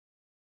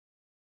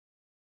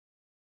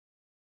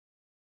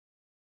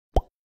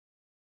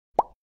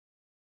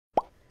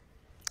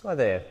Hi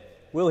there,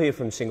 Will here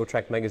from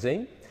Singletrack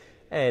magazine,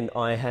 and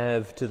I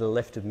have to the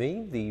left of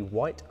me the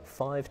Whyte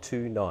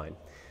 529.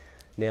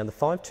 Now the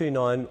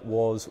 529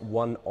 was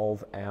one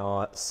of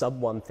our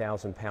sub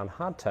 £1,000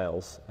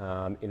 hardtails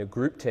in a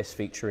group test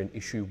feature in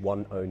issue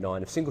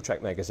 109 of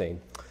Singletrack magazine.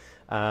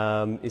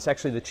 It's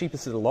actually the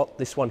cheapest of the lot.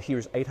 This one here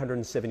is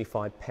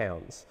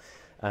 £875.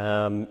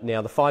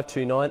 Now the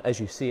 529, as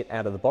you see it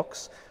out of the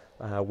box,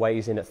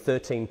 weighs in at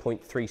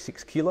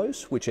 13.36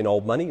 kilos, which in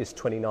old money is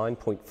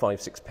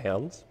 29.56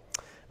 pounds,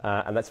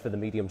 and that's for the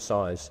medium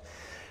size.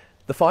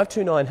 The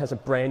 529 has a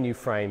brand new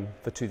frame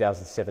for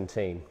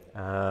 2017.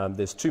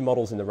 There's two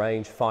models in the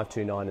range,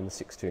 529 and the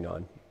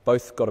 629.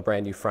 Both got a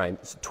brand new frame.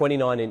 It's a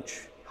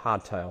 29-inch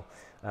hardtail,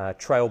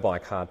 trail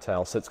bike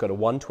hardtail, so it's got a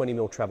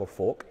 120mm travel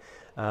fork,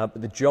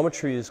 but the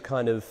geometry is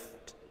kind of,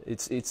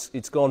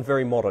 it's gone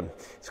very modern.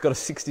 It's got a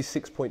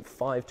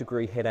 66.5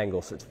 degree head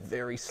angle, so it's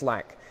very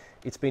slack.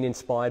 It's been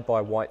inspired by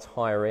Whyte's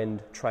higher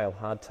end trail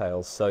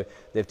hardtails, so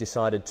they've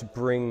decided to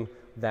bring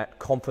that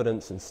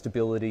confidence and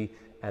stability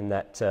and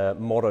that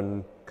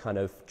modern kind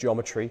of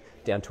geometry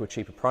down to a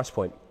cheaper price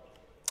point.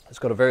 It's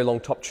got a very long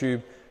top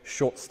tube,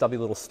 short stubby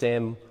little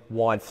stem,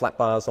 wide flat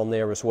bars on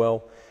there as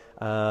well,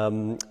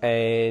 and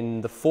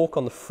the fork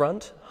on the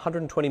front,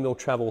 120mm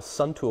travel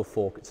Suntour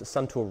fork. It's a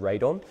Suntour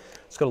Radon.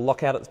 It's got a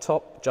lockout at the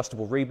top,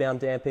 adjustable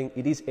rebound damping.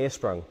 It is air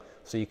sprung,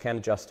 so you can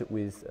adjust it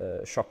with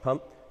a shock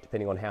pump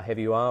depending on how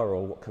heavy you are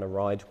or what kind of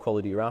ride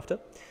quality you're after.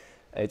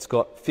 It's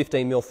got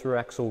 15mm through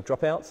axle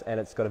dropouts, and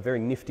it's got a very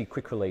nifty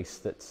quick release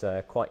that's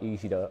quite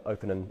easy to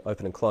open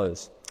and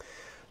close.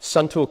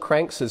 Suntour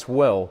cranks as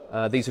well.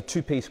 These are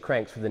two-piece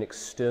cranks with an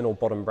external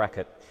bottom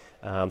bracket,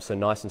 so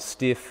nice and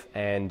stiff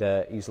and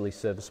easily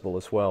serviceable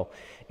as well.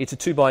 It's a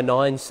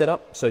 2x9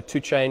 setup, so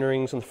two chain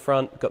rings on the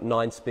front, got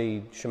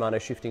 9-speed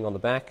Shimano shifting on the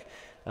back,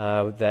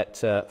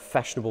 that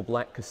fashionable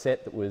black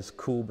cassette that was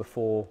cool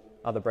before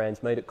other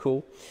brands made it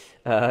cool.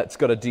 It's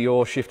got a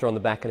Dior shifter on the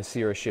back and a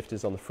Sierra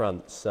shifters on the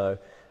front, so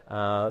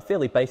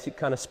fairly basic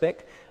kind of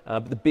spec,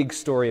 but the big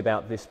story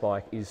about this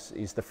bike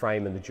is the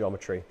frame and the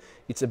geometry.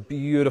 It's a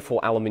beautiful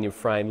aluminium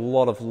frame, a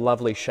lot of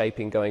lovely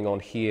shaping going on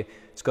here.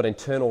 It's got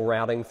internal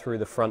routing through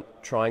the front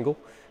triangle.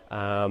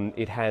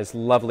 It has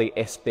lovely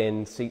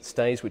S-bend seat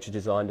stays, which are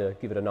designed to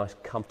give it a nice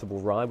comfortable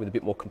ride with a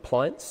bit more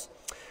compliance.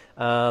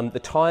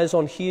 The tyres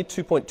on here,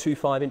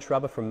 2.25-inch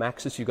rubber from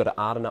Maxxis. You've got an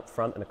Arden up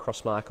front and a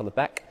cross mark on the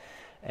back.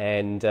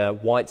 And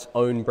Whyte's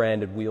own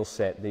branded wheel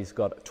set. These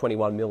got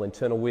 21mm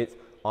internal width,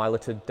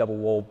 eyeletted, double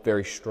wall,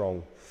 very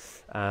strong.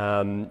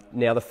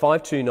 Now the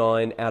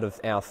 529 out of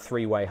our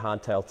three-way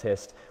hardtail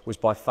test was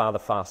by far the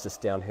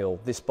fastest downhill.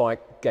 This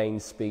bike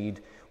gains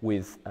speed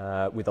with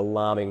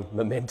alarming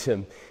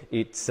momentum.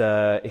 It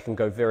can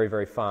go very,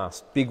 very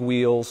fast. Big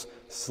wheels,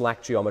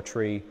 slack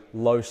geometry,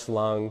 low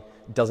slung,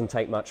 doesn't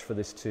take much for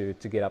this to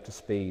get up to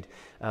speed.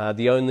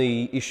 The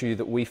only issue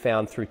that we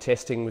found through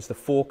testing was the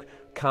fork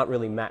can't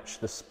really match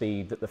the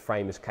speed that the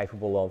frame is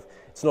capable of.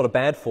 It's not a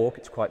bad fork,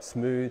 it's quite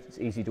smooth, it's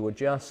easy to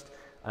adjust,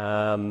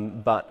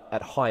 but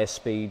at higher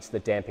speeds the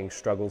damping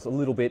struggles a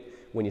little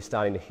bit when you're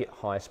starting to hit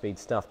higher speed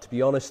stuff. To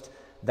be honest,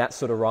 that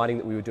sort of riding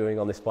that we were doing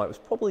on this bike was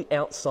probably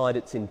outside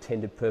its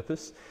intended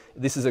purpose.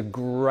 This is a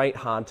great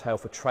hardtail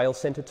for trail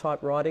centre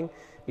type riding.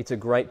 It's a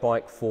great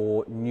bike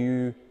for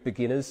new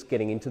beginners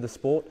getting into the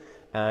sport.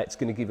 It's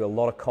going to give you a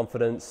lot of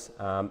confidence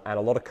and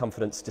a lot of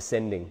confidence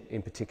descending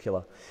in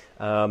particular.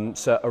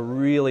 So a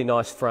really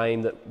nice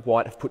frame that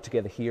Whyte have put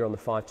together here on the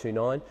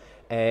 529,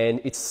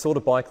 and it's the sort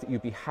of bike that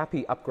you'd be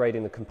happy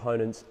upgrading the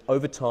components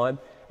over time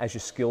as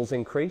your skills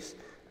increase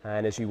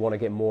and as you want to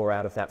get more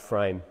out of that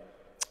frame.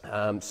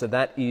 So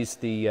that is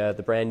the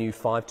brand new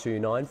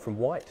 529 from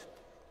Whyte.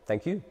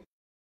 Thank you.